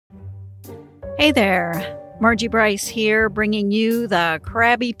Hey there, Margie Bryce here, bringing you the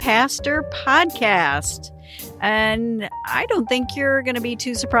Crabby Pastor podcast. And I don't think you're going to be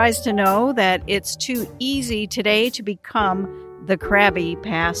too surprised to know that it's too easy today to become the Crabby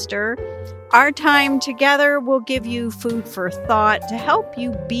Pastor. Our time together will give you food for thought to help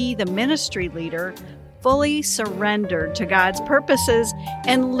you be the ministry leader fully surrendered to God's purposes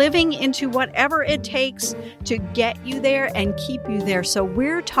and living into whatever it takes to get you there and keep you there. So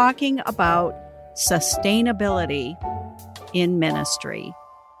we're talking about sustainability in ministry.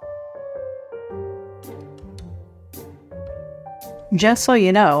 Just so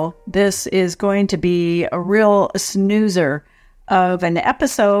you know, this is going to be a real snoozer of an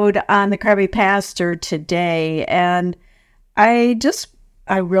episode on the Crabby Pastor today. And I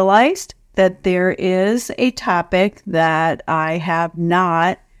realized that there is a topic that I have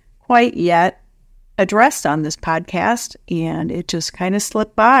not quite yet addressed on this podcast, and it just kind of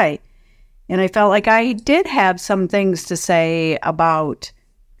slipped by. And I felt like I did have some things to say about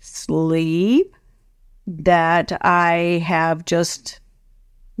sleep that I have just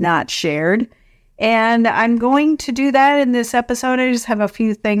not shared. And I'm going to do that in this episode. I just have a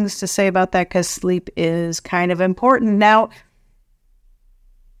few things to say about that because sleep is kind of important. Now,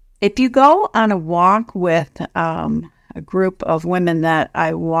 if you go on a walk with a group of women that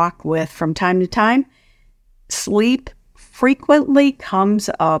I walk with from time to time, sleep frequently comes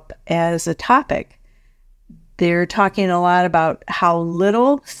up as a topic. They're talking a lot about how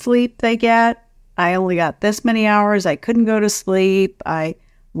little sleep they get. I only got this many hours. I couldn't go to sleep.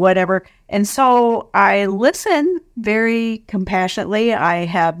 Whatever. And so I listen very compassionately. I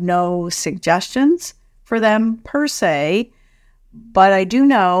have no suggestions for them per se. But I do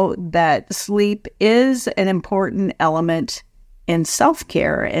know that sleep is an important element in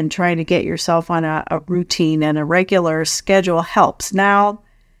self-care, and trying to get yourself on a routine and a regular schedule helps. Now,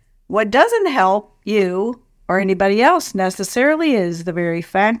 what doesn't help you or anybody else necessarily is the very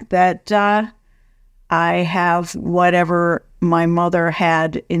fact that I have whatever my mother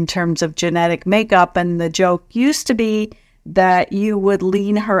had in terms of genetic makeup, and the joke used to be that you would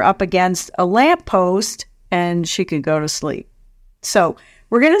lean her up against a lamppost and she could go to sleep. So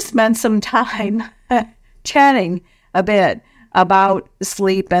we're going to spend some time chatting a bit about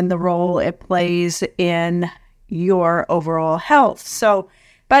sleep and the role it plays in your overall health.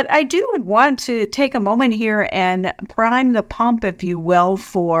 But I do want to take a moment here and prime the pump, if you will,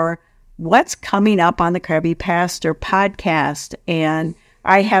 for what's coming up on the Crabby Pastor podcast. And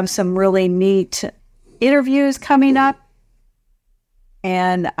I have some really neat interviews coming up,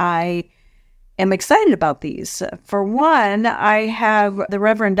 and I am excited about these. For one, I have the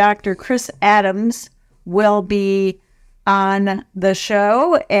Reverend Dr. Chris Adams will be on the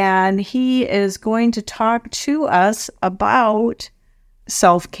show, and he is going to talk to us about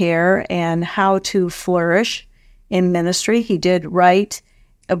self-care and how to flourish in ministry. He did write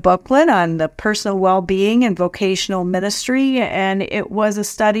a booklet on the personal well-being and vocational ministry, and it was a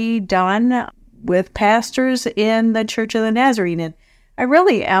study done with pastors in the Church of the Nazarene. And I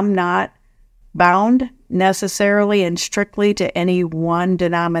really am not bound necessarily and strictly to any one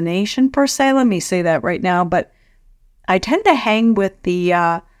denomination per se. Let me say that right now, but I tend to hang with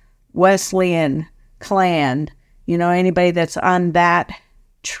the Wesleyan clan, anybody that's on that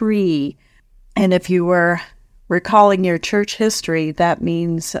tree. And if you were recalling your church history, that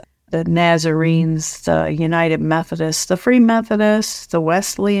means the Nazarenes, the United Methodists, the Free Methodists, the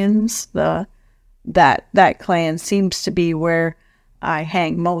Wesleyans, that clan seems to be where I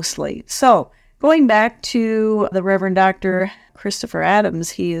hang mostly. So going back to the Reverend Dr. Christopher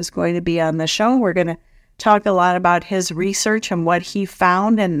Adams, he is going to be on the show. We're going to talk a lot about his research and what he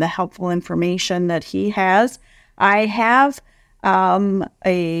found and the helpful information that he has. I have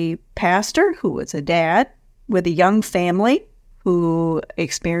a pastor who was a dad with a young family who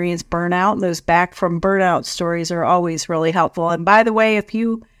experienced burnout. Those back from burnout stories are always really helpful. And by the way, if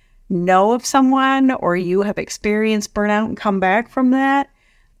you know of someone or you have experienced burnout and come back from that,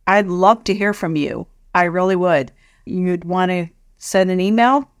 I'd love to hear from you. I really would. You'd want to send an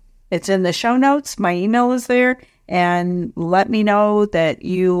email. It's in the show notes. My email is there. And let me know that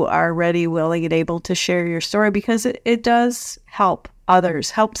you are ready, willing, and able to share your story, because it does help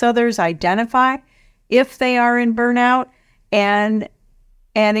others, helps others identify if they are in burnout, and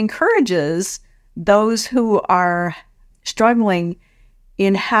encourages those who are struggling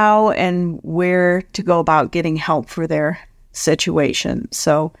in how and where to go about getting help for their situation.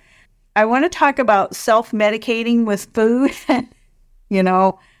 So I want to talk about self-medicating with food.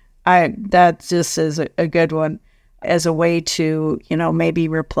 That just is a good one as a way to, maybe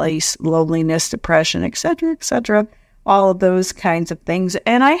replace loneliness, depression, et cetera, all of those kinds of things.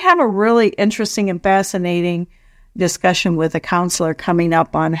 And I have a really interesting and fascinating discussion with a counselor coming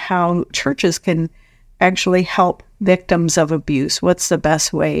up on how churches can actually help victims of abuse. What's the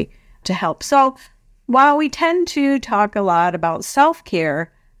best way to help? So while we tend to talk a lot about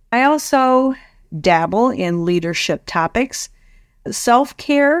self-care, I also dabble in leadership topics.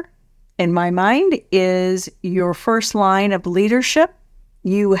 Self-care, in my mind, is your first line of leadership.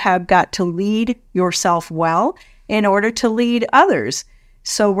 You have got to lead yourself well in order to lead others.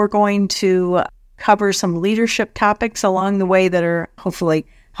 So we're going to cover some leadership topics along the way that are hopefully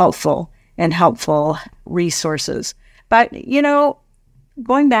helpful resources. But,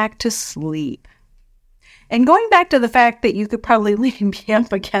 going back to sleep and going back to the fact that you could probably lean me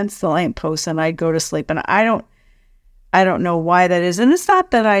up against the lamppost and I'd go to sleep. And I don't know why that is. And it's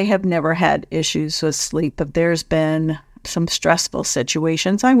not that I have never had issues with sleep, but there's been some stressful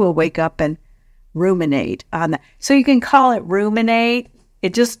situations. I will wake up and ruminate on that. So you can call it ruminate.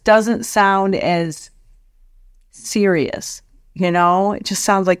 It just doesn't sound as serious, It just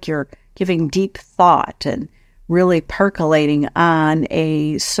sounds like you're giving deep thought and really percolating on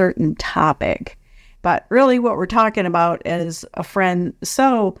a certain topic. But really what we're talking about, as a friend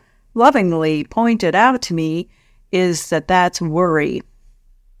so lovingly pointed out to me, is that that's worry.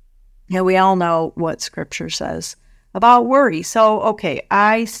 We all know what Scripture says about worry. So, okay,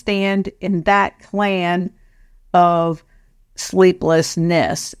 I stand in that clan of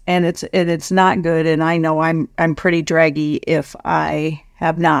sleeplessness, and it's not good. And I know I'm pretty draggy if I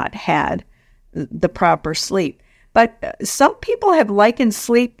have not had the proper sleep. But some people have likened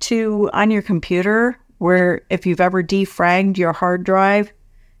sleep to on your computer, where if you've ever defragged your hard drive,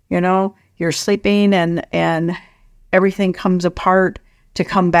 you're sleeping and everything comes apart to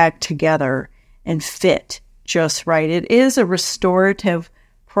come back together and fit just right. It is a restorative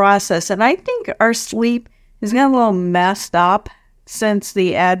process. And I think our sleep has gotten a little messed up since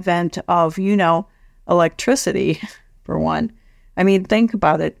the advent of, electricity, for one. I mean, think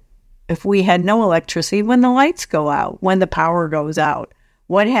about it. If we had no electricity, when the lights go out, when the power goes out,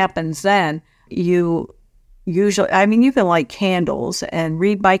 what happens then? You can light candles and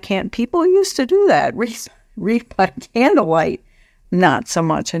read by candle. People used to do that, read by candlelight. Not so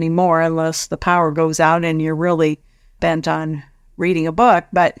much anymore, unless the power goes out and you're really bent on reading a book.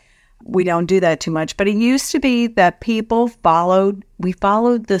 But we don't do that too much. But it used to be that people followed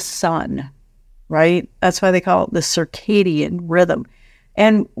the sun, right? That's why they call it the circadian rhythm.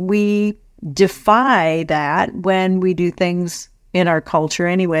 And we defy that when we do things in our culture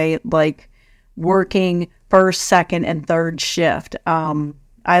anyway, like working first, second, and third shift.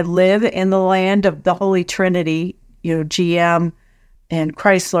 I live in the land of the Holy Trinity, GM and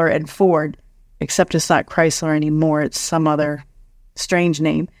Chrysler and Ford, except it's not Chrysler anymore. It's some other strange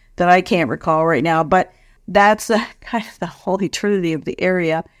name that I can't recall right now. But that's kind of the Holy Trinity of the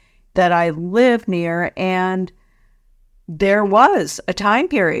area that I live near. And there was a time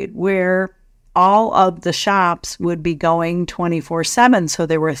period where all of the shops would be going 24/7. So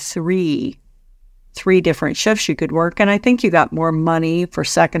there were three different shifts you could work. And I think you got more money for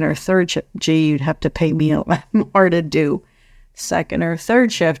second or third shift. Gee, you'd have to pay me a lot more to do second or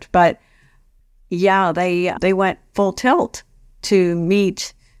third shift. But yeah, they went full tilt to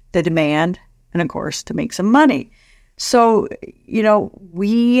meet the demand and, of course, to make some money. So,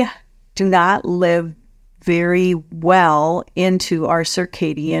 we do not live very well into our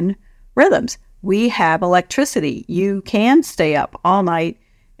circadian rhythms. We have electricity. You can stay up all night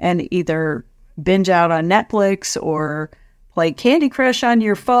and either binge out on Netflix or play Candy Crush on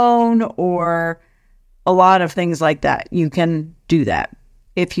your phone or a lot of things like that. You can do that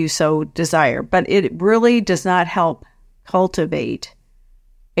if you so desire, but it really does not help cultivate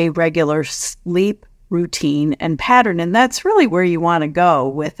a regular sleep routine and pattern. And that's really where you want to go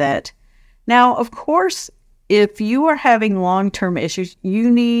with it. Now, of course, if you are having long-term issues,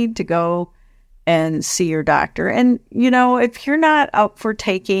 you need to go and see your doctor. And, if you're not up for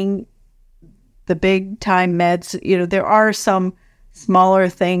taking the big time meds, there are some smaller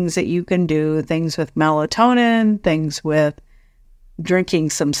things that you can do, things with melatonin, things with drinking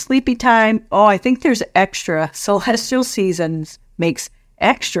some sleepy time. Oh, I think there's extra. Celestial Seasons makes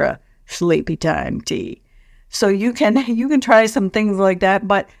extra sleepy time tea. So you can try some things like that,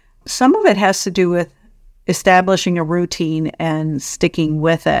 but some of it has to do with establishing a routine and sticking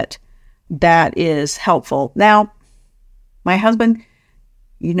with it. That is helpful. Now, my husband,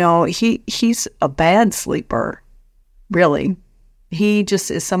 he's a bad sleeper, really. He just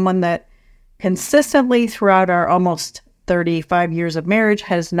is someone that consistently throughout our almost 35 years of marriage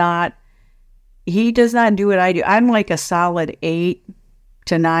he does not do what I do. I'm like a solid 8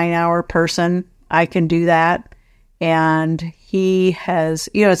 to 9 hour person. I can do that. And he has,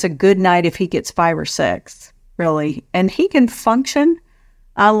 it's a good night if he gets 5 or 6, really. And he can function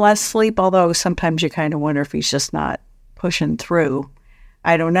on less sleep, although sometimes you kind of wonder if he's just not pushing through.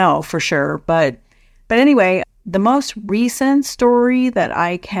 I don't know for sure. But anyway, the most recent story that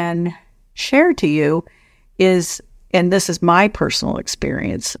I can share to you is, and this is my personal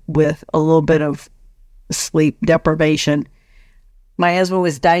experience with a little bit of sleep deprivation. My husband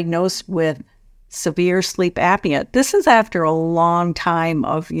was diagnosed with severe sleep apnea. This is after a long time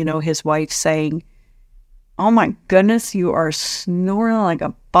of, his wife saying, "Oh my goodness, you are snoring like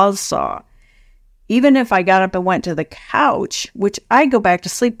a buzzsaw." Even if I got up and went to the couch, which I go back to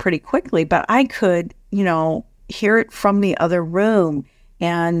sleep pretty quickly, but I could, hear it from the other room.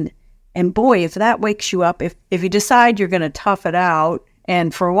 And boy, if that wakes you up, if you decide you're going to tough it out,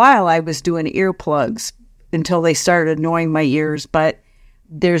 and for a while I was doing earplugs until they started annoying my ears, but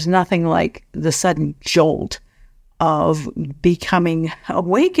there's nothing like the sudden jolt of becoming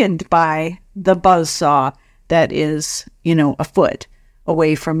awakened by the buzzsaw that is, a foot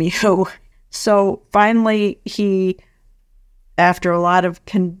away from you. So finally, he, after a lot of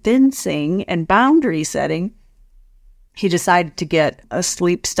convincing and boundary setting, he decided to get a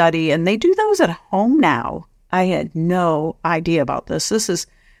sleep study, and they do those at home now. I had no idea about this. This is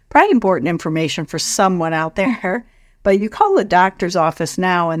probably important information for someone out there, but you call the doctor's office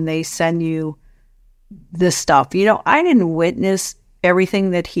now and they send you this stuff. I didn't witness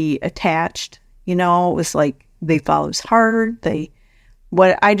everything that he attached. It was like they followed his heart.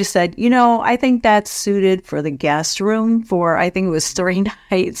 I just said, I think that's suited for the guest room for, I think it was 3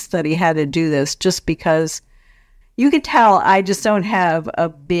 nights that he had to do this, just because you could tell I just don't have a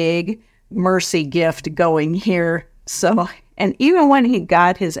big mercy gift going here. So, and even when he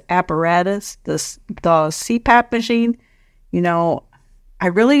got his apparatus, the CPAP machine, I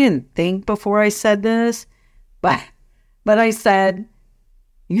really didn't think before I said this, but I said,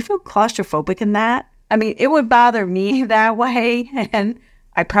 "You feel claustrophobic in that?" I mean, it would bother me that way, and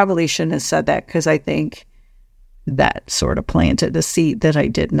I probably shouldn't have said that, because I think that sort of planted a seed that I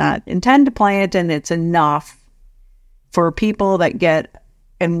did not intend to plant, and it's enough for people that get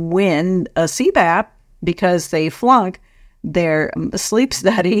and win a CPAP because they flunk their sleep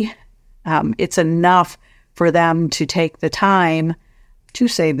study. It's enough for them to take the time to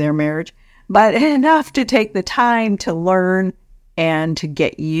save their marriage, but enough to take the time to learn and to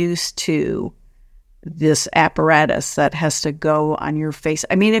get used to this apparatus that has to go on your face.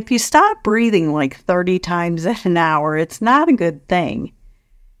 I mean, if you stop breathing like 30 times an hour, it's not a good thing.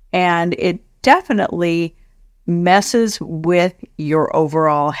 And it definitely messes with your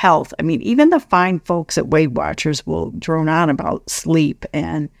overall health. I mean, even the fine folks at Weight Watchers will drone on about sleep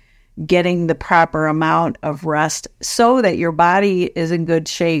and getting the proper amount of rest so that your body is in good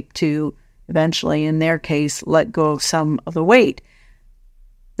shape to eventually, in their case, let go of some of the weight.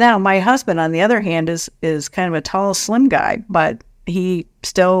 Now, my husband, on the other hand, is kind of a tall, slim guy, but he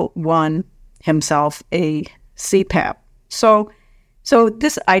still won himself a CPAP. So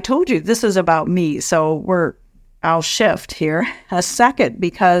this, I told you, this is about me. So I'll shift here a second,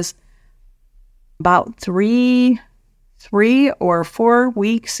 because about three or 4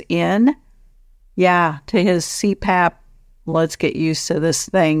 weeks in, to his CPAP, let's get used to this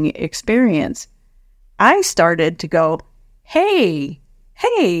thing experience, I started to go, hey,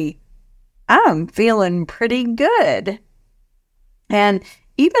 I'm feeling pretty good. And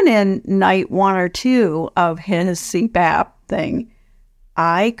even in night 1 or 2 of his CPAP thing,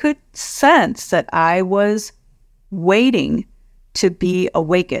 I could sense that I was waiting to be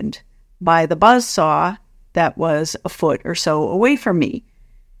awakened by the buzzsaw that was a foot or so away from me.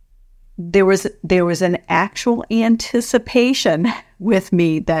 There was an actual anticipation with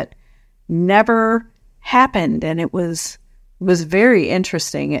me that never happened, and it was very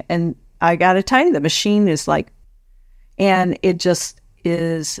interesting. And I got to tell you, the machine is like, and it just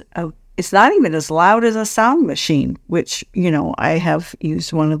is, it's not even as loud as a sound machine, which, I have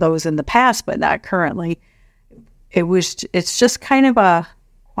used one of those in the past, but not currently. It's just kind of a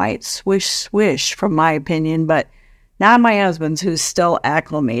quiet swish, swish, from my opinion, but not my husband's, who's still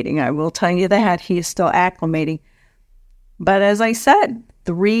acclimating. I will tell you that he is still acclimating. But as I said,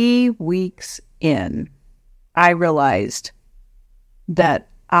 3 weeks in, I realized that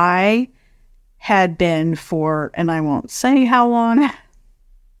I had been for, and I won't say how long,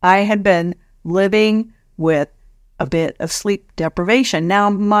 I had been living with a bit of sleep deprivation. Now,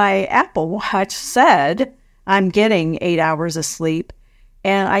 my Apple Watch said I'm getting 8 hours of sleep,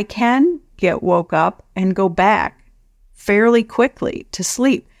 and I can get woke up and go back fairly quickly to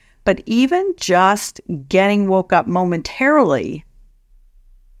sleep. But even just getting woke up momentarily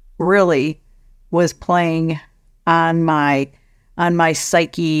really was playing on my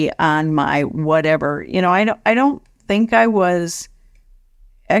psyche, on my whatever. I don't think I was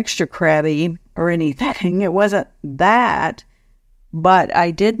extra crabby or anything. It wasn't that, but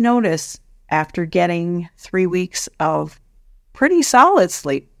I did notice after getting 3 weeks of pretty solid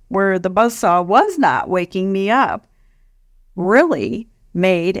sleep where the buzzsaw was not waking me up really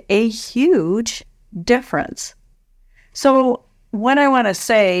made a huge difference. So what I want to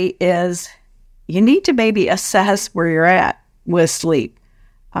say is you need to maybe assess where you're at with sleep.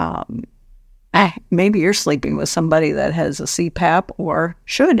 Maybe you're sleeping with somebody that has a CPAP or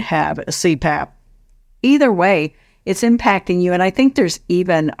should have a CPAP. Either way, it's impacting you. And I think there's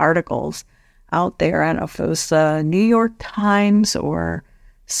even articles out there. I don't know if it was the New York Times or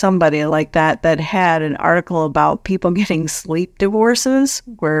somebody like that had an article about people getting sleep divorces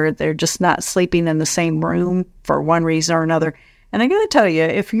where they're just not sleeping in the same room for one reason or another. And I got to tell you,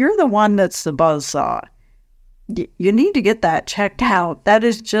 if you're the one that's the buzzsaw, you need to get that checked out. That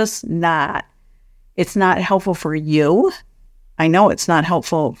is just it's not helpful for you. I know it's not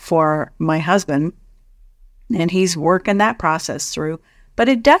helpful for my husband, and he's working that process through, but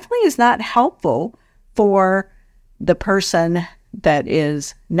it definitely is not helpful for the person that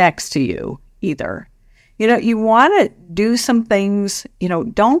is next to you either. You want to do some things,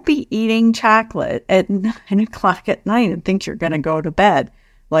 don't be eating chocolate at 9 o'clock at night and think you're going to go to bed.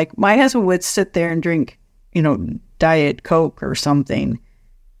 Like my husband would sit there and drink, Diet Coke or something,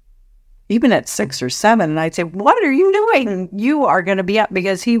 even at 6 or 7. And I'd say, what are you doing? You are going to be up,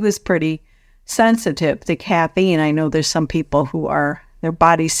 because he was pretty sensitive to caffeine. I know there's some people who their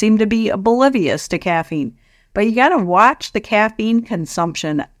bodies seem to be oblivious to caffeine. But you got to watch the caffeine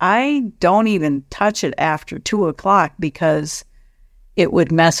consumption. I don't even touch it after 2 o'clock because it would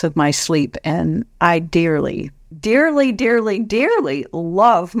mess with my sleep. And I dearly, dearly, dearly, dearly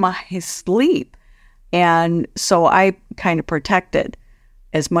love my sleep. And so I kind of protect it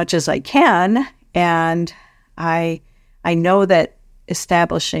as much as I can. And I know that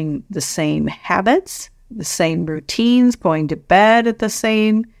establishing the same habits, the same routines, going to bed at the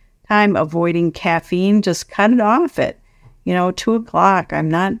same time, avoiding caffeine, just cut it off at, 2 o'clock. I'm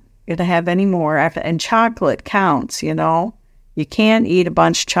not going to have any more. And chocolate counts, You can't eat a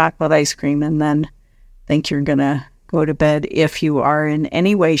bunch of chocolate ice cream and then think you're going to go to bed if you are in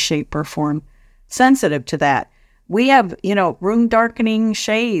any way, shape, or form sensitive to that. We have, room darkening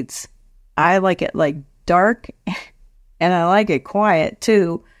shades. I like it like dark and I like it quiet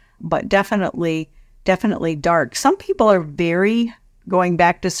too, but definitely dark. Some people are going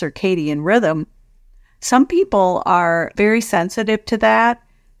back to circadian rhythm. Some people are very sensitive to that.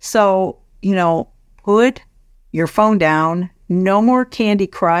 So, put your phone down, no more Candy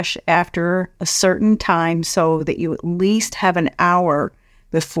Crush after a certain time so that you at least have an hour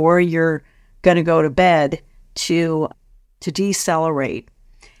before you're going to go to bed to decelerate.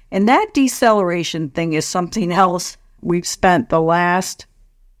 And that deceleration thing is something else. We've spent the last,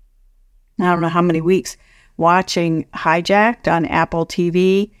 I don't know how many weeks, watching Hijacked on Apple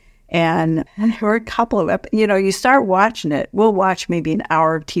TV. And there were a couple of, you start watching it. We'll watch maybe an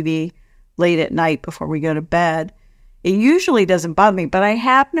hour of TV late at night before we go to bed. It usually doesn't bother me, but I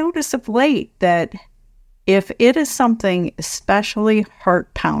have noticed of late that if it is something especially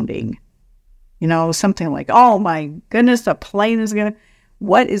heart-pounding, something like, oh my goodness, the plane is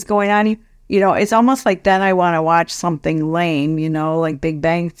what is going on? It's almost like then I want to watch something lame, like Big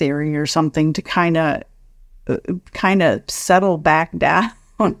Bang Theory or something to kind of settle back down.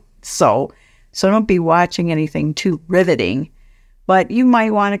 So don't be watching anything too riveting, but you might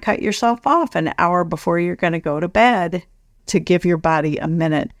want to cut yourself off an hour before you're going to go to bed to give your body a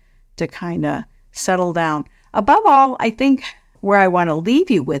minute to kind of settle down. Above all, I think where I want to leave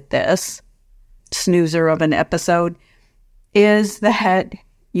you with this snoozer of an episode is that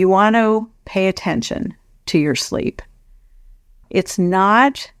you want to pay attention to your sleep. It's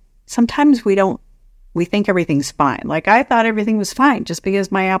not, sometimes we think everything's fine. Like I thought everything was fine just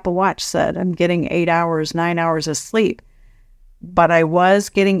because my Apple Watch said I'm getting 8 hours, 9 hours of sleep. But I was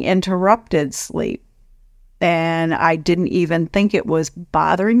getting interrupted sleep. And I didn't even think it was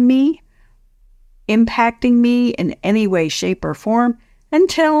bothering me, impacting me in any way, shape, or form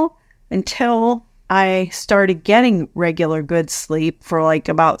until I started getting regular good sleep for like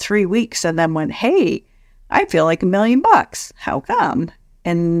about 3 weeks and then went, hey, I feel like $1 million. How come?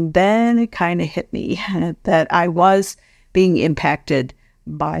 And then it kind of hit me that I was being impacted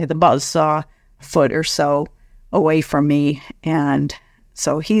by the buzzsaw a foot or so away from me. And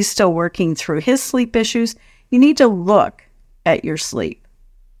so he's still working through his sleep issues. You need to look at your sleep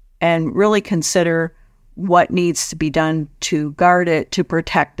and really consider what needs to be done to guard it, to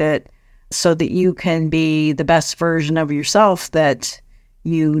protect it. so that you can be the best version of yourself that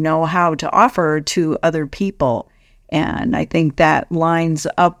you know how to offer to other people. And I think that lines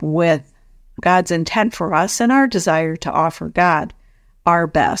up with God's intent for us and our desire to offer God our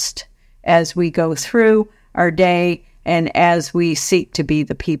best as we go through our day and as we seek to be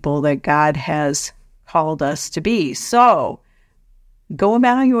the people that God has called us to be. So go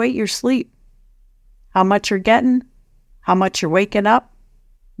evaluate your sleep, how much you're getting, how much you're waking up,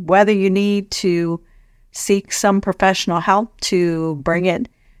 whether you need to seek some professional help to bring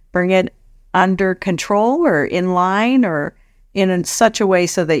it under control or in line or in such a way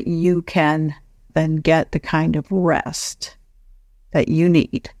so that you can then get the kind of rest that you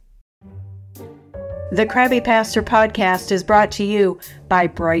need. The Crabby Pastor podcast is brought to you by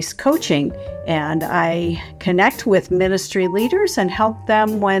Bryce Coaching, and I connect with ministry leaders and help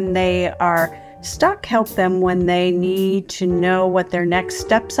them when they are stuck, help them when they need to know what their next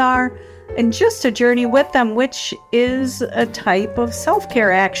steps are, and just a journey with them, which is a type of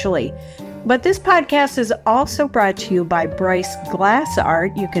self-care, actually. But this podcast is also brought to you by Bryce Glass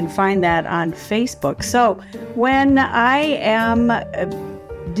Art. You can find that on Facebook. So when I am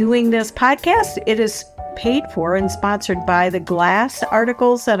doing this podcast, it is paid for and sponsored by the glass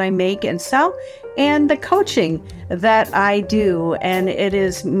articles that I make and sell and the coaching that I do. And it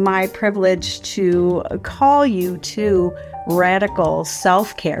is my privilege to call you to radical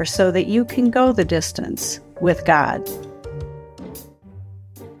self-care so that you can go the distance with God.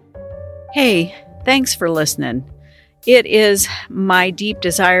 Hey, thanks for listening. It is my deep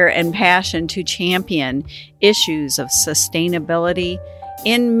desire and passion to champion issues of sustainability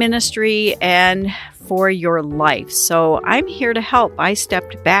in ministry and for your life. So I'm here to help. I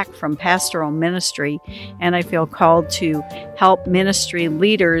stepped back from pastoral ministry, and I feel called to help ministry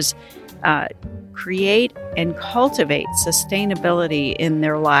leaders create and cultivate sustainability in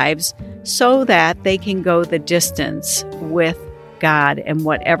their lives so that they can go the distance with God and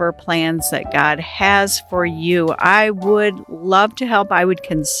whatever plans that God has for you. I would love to help. I would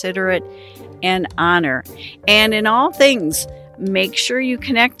consider it an honor. And in all things, make sure you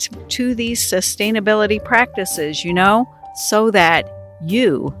connect to these sustainability practices, so that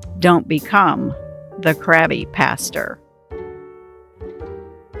you don't become the crabby pastor.